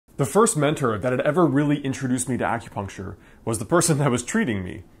The first mentor that had ever really introduced me to acupuncture was the person that was treating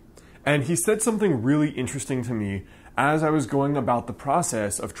me. And he said something really interesting to me as I was going about the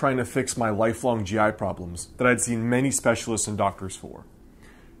process of trying to fix my lifelong GI problems that I'd seen many specialists and doctors for.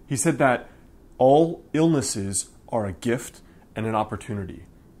 He said that all illnesses are a gift and an opportunity.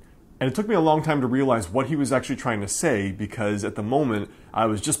 And it took me a long time to realize what he was actually trying to say, because at the moment I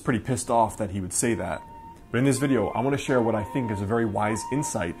was just pretty pissed off that he would say that. But in this video, I want to share what I think is a very wise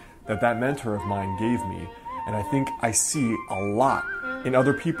insight that mentor of mine gave me, and I think I see a lot in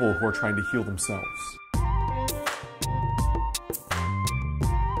other people who are trying to heal themselves.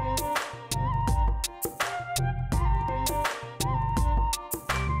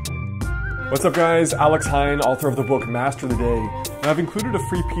 What's up guys, Alex Hine, author of the book Master the Day. Now I've included a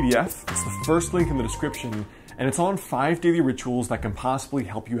free PDF, it's the first link in the description, and it's on 5 daily rituals that can possibly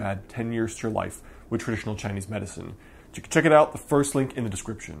help you add 10 years to your life with traditional Chinese medicine. You can check it out, the first link in the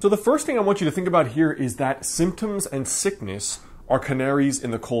description. So the first thing I want you to think about here is that symptoms and sickness are canaries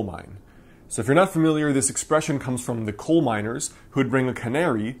in the coal mine. So if you're not familiar, this expression comes from the coal miners who would bring a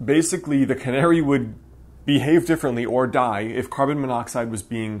canary. Basically, the canary would behave differently or die if carbon monoxide was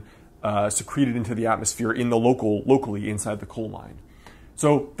being secreted into the atmosphere in the locally inside the coal mine.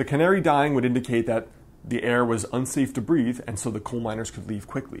 So the canary dying would indicate that the air was unsafe to breathe, and so the coal miners could leave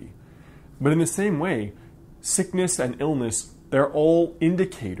quickly. But in the same way, sickness and illness, they're all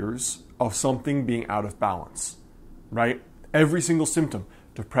indicators of something being out of balance, right? Every single symptom,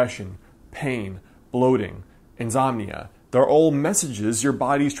 depression, pain, bloating, insomnia, they're all messages your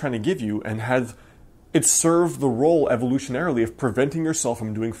body's trying to give you, and it served the role evolutionarily of preventing yourself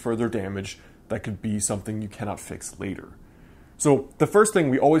from doing further damage that could be something you cannot fix later. So the first thing,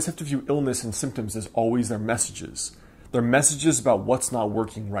 we always have to view illness and symptoms as always their messages. They're messages about what's not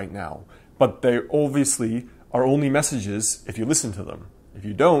working right now. But they obviously are only messages if you listen to them. If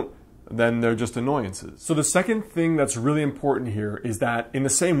you don't, then they're just annoyances. So the second thing that's really important here is that in the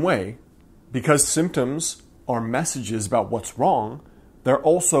same way, because symptoms are messages about what's wrong, they're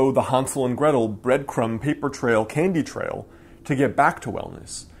also the Hansel and Gretel breadcrumb, paper trail, candy trail to get back to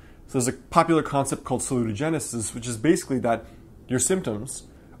wellness. So there's a popular concept called salutogenesis, which is basically that your symptoms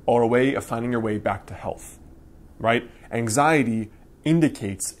are a way of finding your way back to health, right? Anxiety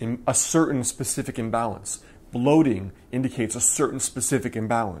indicates a certain specific imbalance. Bloating indicates a certain specific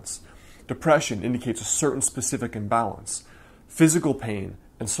imbalance. Depression indicates a certain specific imbalance. Physical pain,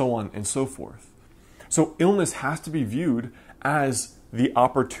 and so on and so forth. So illness has to be viewed as the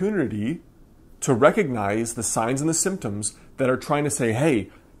opportunity to recognize the signs and the symptoms that are trying to say, hey,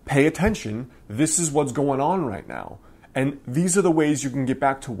 pay attention, this is what's going on right now. And these are the ways you can get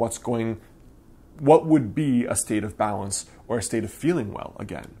back to what would be a state of balance or a state of feeling well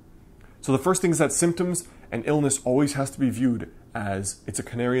again. So the first thing is that symptoms and illness always has to be viewed as it's a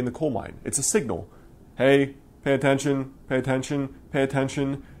canary in the coal mine. It's a signal. Hey, pay attention, pay attention, pay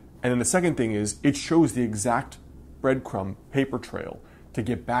attention. And then the second thing is it shows the exact breadcrumb, paper trail to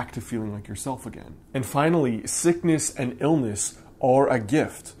get back to feeling like yourself again. And finally, sickness and illness are a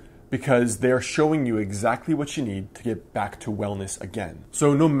gift, because they're showing you exactly what you need to get back to wellness again.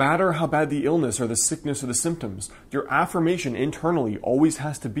 So no matter how bad the illness or the sickness or the symptoms, your affirmation internally always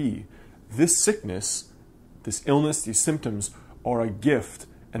has to be, this sickness, this illness, these symptoms are a gift,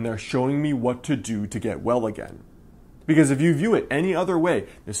 and they're showing me what to do to get well again. Because if you view it any other way,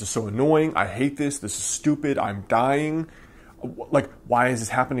 this is so annoying, I hate this is stupid, I'm dying, like, why is this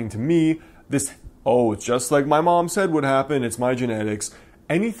happening to me? It's just like my mom said would happen, it's my genetics.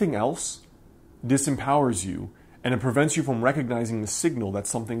 Anything else disempowers you, and it prevents you from recognizing the signal that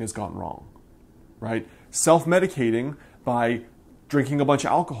something has gone wrong, right? Self-medicating by drinking a bunch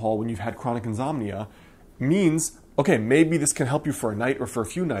of alcohol when you've had chronic insomnia means, okay, maybe this can help you for a night or for a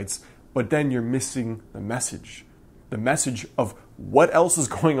few nights, but then you're missing the message of what else is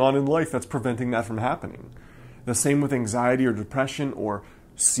going on in life that's preventing that from happening. The same with anxiety or depression or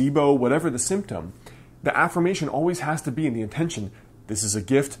SIBO, whatever the symptom. The affirmation always has to be in the intention, this is a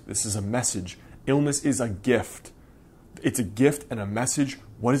gift, this is a message. Illness is a gift. It's a gift and a message.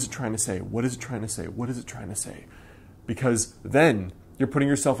 What is it trying to say? What is it trying to say? What is it trying to say? Because then you're putting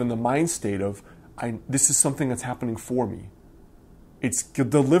yourself in the mind state of, this is something that's happening for me. It's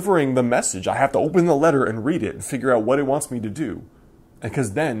delivering the message. I have to open the letter and read it and figure out what it wants me to do.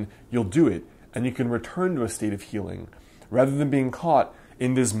 Because then you'll do it, and you can return to a state of healing rather than being caught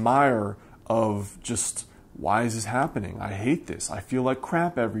in this mire of just, why is this happening? I hate this. I feel like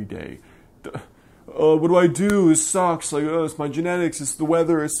crap every day. What do I do? This sucks. Like, it's my genetics, it's the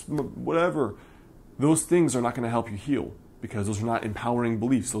weather, it's whatever. Those things are not going to help you heal, because those are not empowering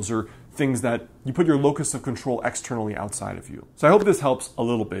beliefs. Those are things that you put your locus of control externally outside of you. So I hope this helps a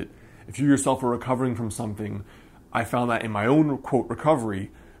little bit. If you yourself are recovering from something, I found that in my own, quote,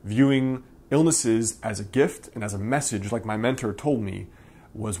 recovery, viewing illnesses as a gift and as a message, like my mentor told me,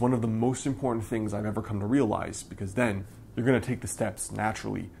 was one of the most important things I've ever come to realize, because then you're going to take the steps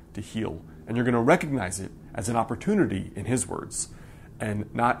naturally to heal, and you're going to recognize it as an opportunity, in his words,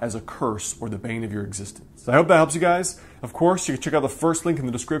 and not as a curse or the bane of your existence. So I hope that helps you guys. Of course, you can check out the first link in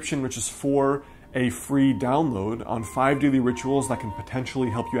the description, which is for a free download on 5 daily rituals that can potentially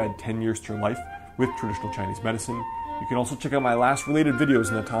help you add 10 years to your life with traditional Chinese medicine. You can also check out my last related videos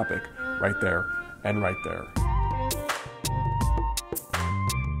on the topic right there and right there.